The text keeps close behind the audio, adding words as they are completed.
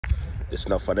It's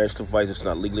not financial advice. It's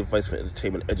not legal advice for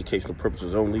entertainment, educational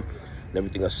purposes only. And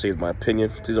everything I say is my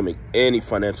opinion. Please don't make any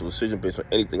financial decision based on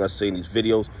anything I say in these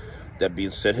videos. That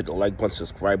being said, hit the like button,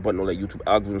 subscribe button, all that YouTube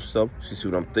algorithm stuff. See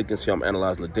what I'm thinking, see how I'm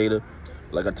analyzing the data.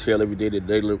 Like I tell every day, the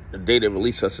data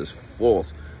release us is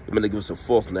false. They're going to give us a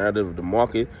false narrative of the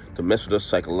market to mess with us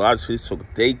psychologically so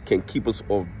they can keep us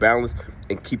off balance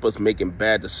and keep us making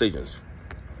bad decisions.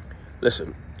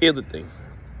 Listen, here's the thing.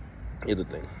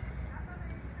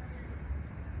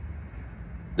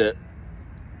 The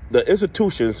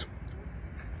institutions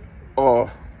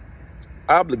are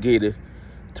obligated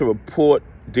to report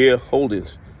their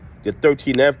holdings, their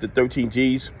 13F, the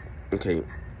 13Gs. Okay.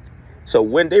 So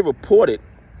when they report it,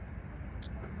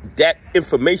 that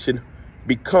information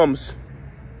becomes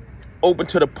open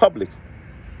to the public.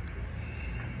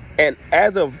 And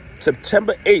as of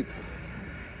September 8th,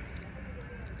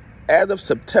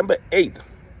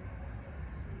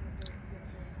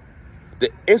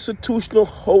 the institutional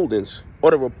holdings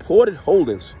or the reported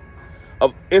holdings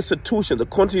of institutions,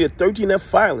 according to your 13F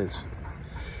filings,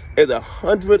 is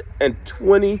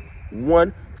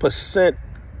 121%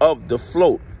 of the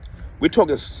float. We're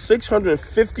talking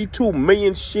 652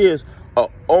 million shares are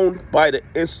owned by the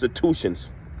institutions.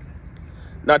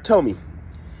 Now tell me,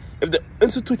 if the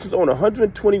institutions own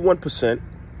 121%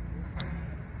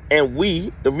 and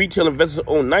we, the retail investors,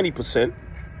 own 90%,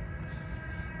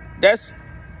 that's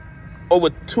over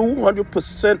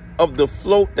 200% of the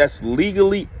float that's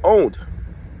legally owned.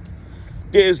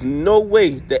 There is no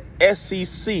way the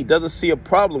SEC doesn't see a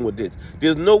problem with this.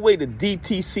 There's no way the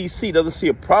DTCC doesn't see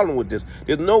a problem with this.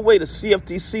 There's no way the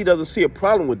CFTC doesn't see a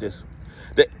problem with this.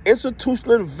 The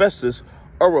institutional investors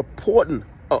are reporting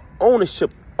an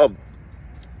ownership of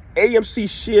AMC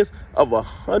shares of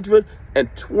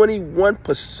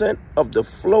 121% of the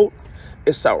float.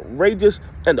 It's outrageous,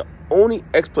 and the only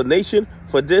explanation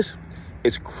for this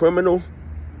is criminal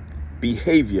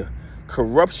behavior,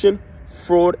 corruption,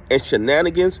 fraud, and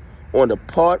shenanigans on the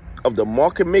part of the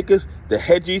market makers, the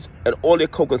hedgies, and all their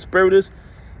co-conspirators.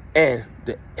 And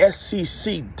the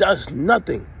SEC does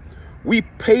nothing. We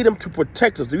pay them to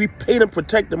protect us. We pay them to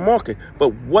protect the market.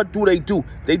 But what do?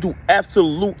 They do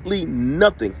absolutely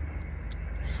nothing.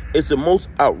 It's the most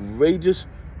outrageous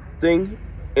thing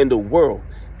in the world.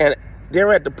 And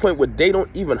they're at the point where they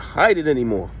don't even hide it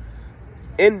anymore.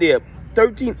 In their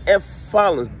 13F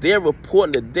filings, they're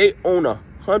reporting that they own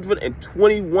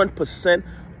 121%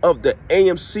 of the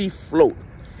AMC float.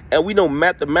 And we know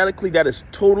mathematically that is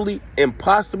totally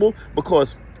impossible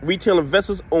because retail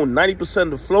investors own 90%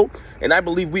 of the float, and I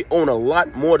believe we own a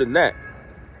lot more than that.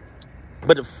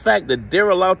 But the fact that they're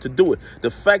allowed to do it,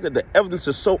 the fact that the evidence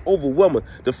is so overwhelming,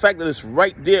 the fact that it's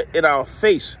right there in our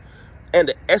face, and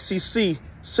the SEC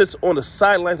sits on the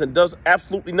sidelines and does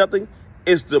absolutely nothing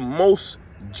is the most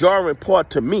jarring part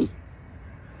to me.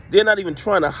 They're not even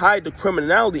trying to hide the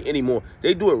criminality anymore.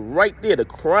 They do it right there, the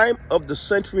crime of the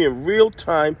century in real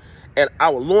time, and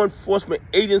our law enforcement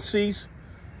agencies.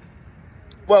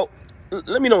 Well,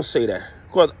 let me not say that,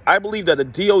 because I believe that the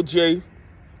DOJ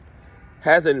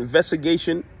has an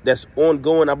investigation that's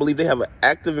ongoing. I believe they have an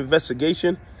active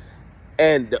investigation,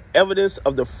 and the evidence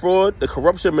of the fraud, the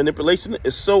corruption, manipulation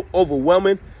is so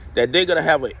overwhelming that they're going to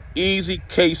have an easy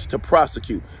case to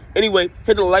prosecute. Anyway,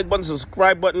 hit the like button,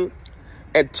 subscribe button,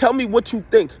 and tell me what you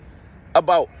think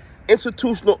about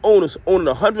institutional owners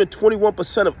owning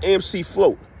 121% of AMC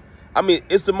float. I mean,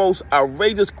 it's the most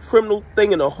outrageous criminal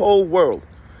thing in the whole world.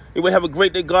 Anyway, have a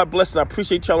great day. God bless, and I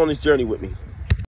appreciate y'all on this journey with me.